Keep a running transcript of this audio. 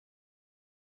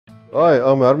Hi,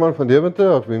 I'm Herman van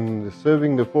Deventer. I've been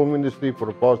serving the film industry for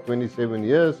the past 27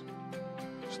 years.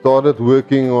 Started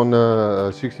working on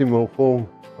a 60mm film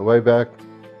way back,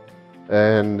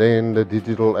 and then the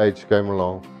digital age came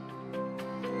along.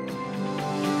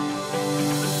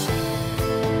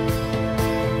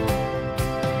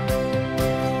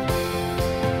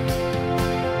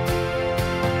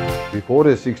 Before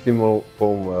the 60mm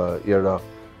film era,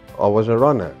 I was a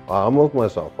runner. I humbled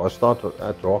myself. I started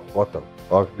at rock bottom.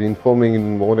 I've been filming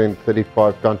in more than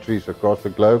 35 countries across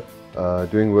the globe,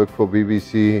 doing work for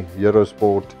BBC,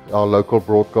 Eurosport, our local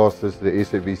broadcasters, the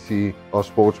SABC, our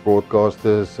sports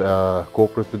broadcasters,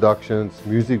 corporate productions,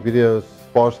 music videos,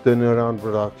 fast turnaround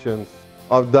productions.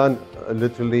 I've done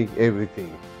literally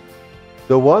everything.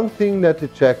 The one thing that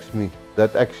attracts me,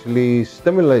 that actually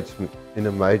stimulates me in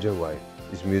a major way,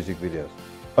 is music videos.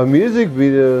 A music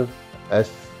video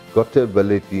has got the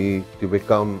ability to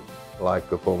become like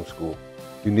a film school.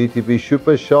 You need to be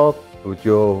super sharp with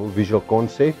your visual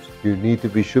concepts. You need to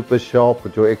be super sharp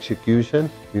with your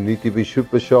execution. You need to be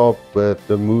super sharp with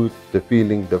the mood, the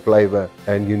feeling, the flavor,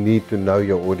 and you need to know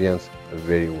your audience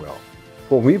very well.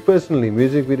 For me personally,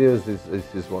 music videos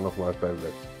is one of my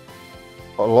favorites.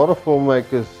 A lot of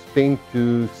filmmakers tend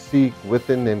to seek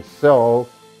within themselves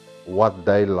what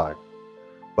they like.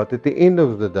 But at the end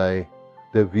of the day,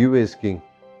 the viewer is king.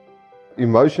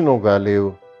 Emotional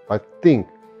value, I think,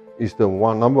 is the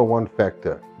number one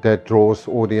factor that draws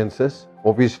audiences.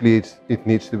 Obviously, it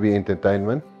needs to be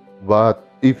entertainment, but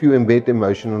if you embed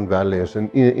emotional values in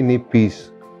any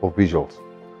piece of visuals,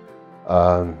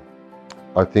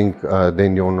 I think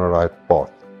then you're on the right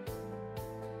path.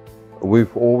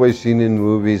 We've always seen in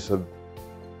movies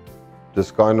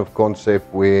this kind of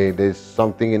concept where there's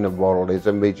something in a bottle, there's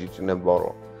a message in a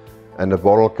bottle, and the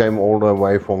bottle came all the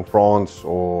way from France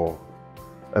or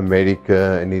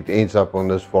America, and it ends up on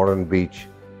this foreign beach,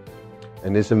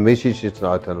 and there's a message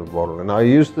inside the bottle. And I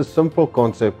used a simple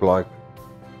concept like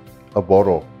a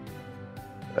bottle,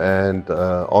 and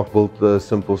I've built a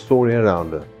simple story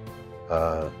around it,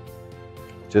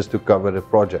 just to cover the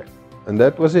project, and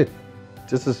that was it.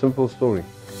 Just a simple story.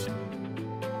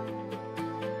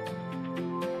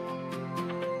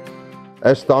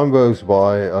 As time goes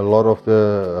by, a lot of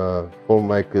the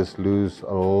filmmakers lose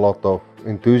a lot of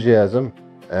enthusiasm.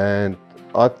 And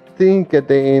I think at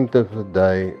the end of the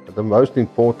day, the most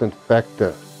important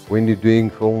factor when you're doing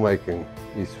filmmaking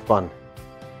is fun,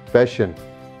 passion.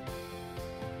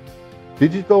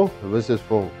 Digital versus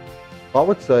film. I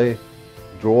would say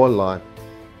draw a line.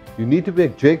 You need to be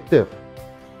objective.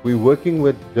 We're working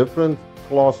with different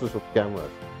classes of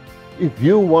cameras. If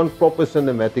you want proper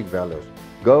cinematic values,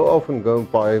 go off and go and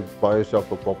buy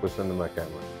yourself a proper cinema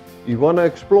camera. You want to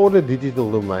explore the digital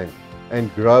domain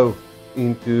and grow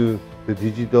into the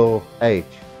digital age,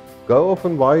 go off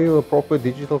and buy you a proper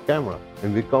digital camera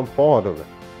and become part of it.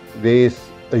 There's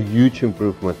a huge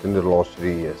improvement in the last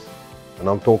 3 years, and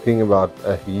I'm talking about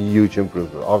a huge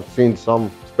improvement. I've seen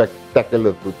some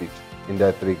spectacular footage in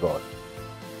that regard.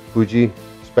 Fuji,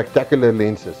 spectacular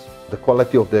lenses. The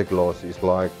quality of their glass is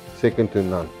like second to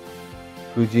none.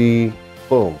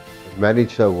 FUJIFILM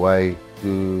managed a way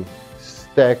to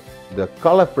stack the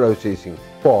color processing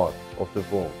part of the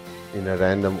film in a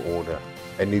random order,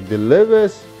 and it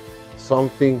delivers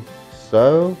something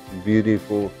so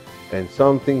beautiful and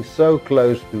something so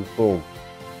close to film,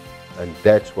 and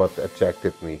that's what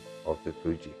attracted me of the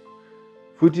Fuji.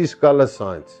 Fuji's color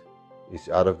science is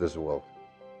out of this world,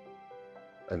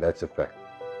 and that's a fact.